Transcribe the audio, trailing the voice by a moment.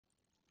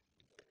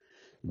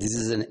This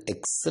is an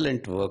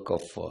excellent work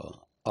of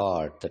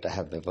art that I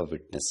have ever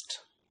witnessed,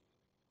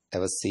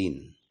 ever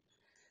seen.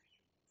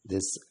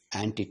 This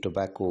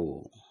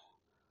anti-tobacco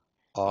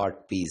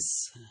art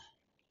piece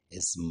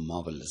is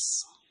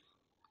marvelous.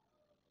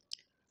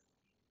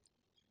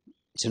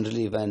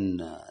 Generally, when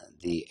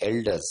the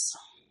elders,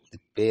 the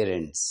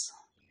parents,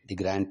 the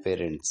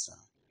grandparents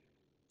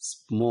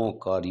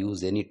smoke or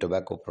use any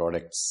tobacco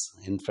products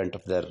in front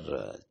of their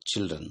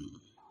children,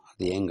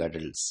 the young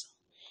adults,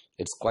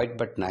 it's quite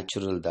but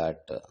natural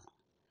that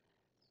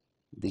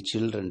the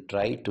children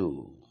try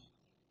to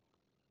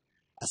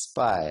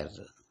aspire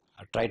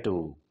or try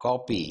to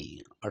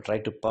copy or try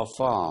to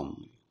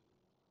perform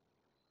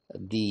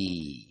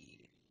the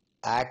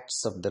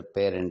acts of their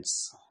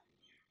parents,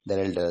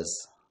 their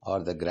elders,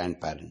 or the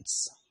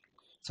grandparents.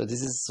 So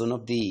this is one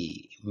of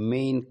the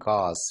main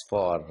cause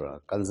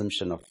for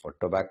consumption of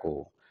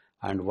tobacco,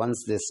 and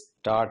once they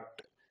start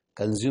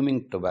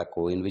consuming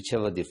tobacco in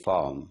whichever the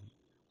form,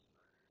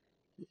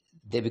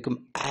 they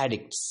become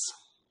addicts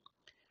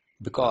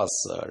because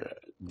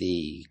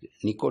the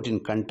nicotine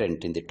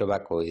content in the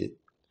tobacco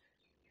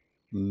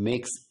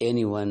makes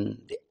anyone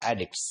the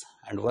addicts,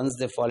 and once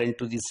they fall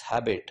into this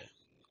habit,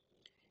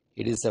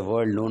 it is a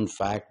world known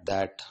fact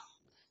that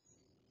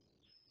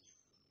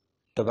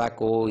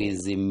tobacco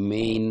is the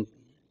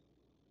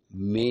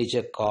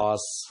major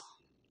cause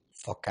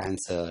for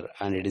cancer,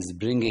 and it is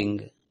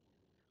bringing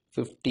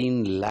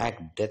 15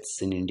 lakh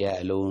deaths in India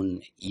alone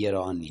year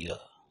on year.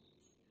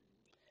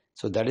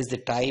 So that is the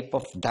type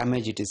of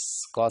damage it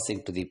is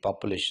causing to the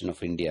population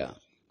of India,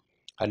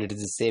 and it is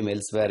the same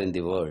elsewhere in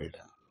the world.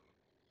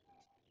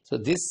 So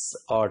this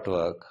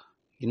artwork,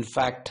 in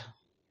fact,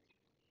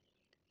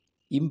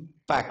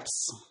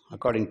 impacts,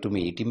 according to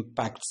me, it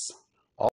impacts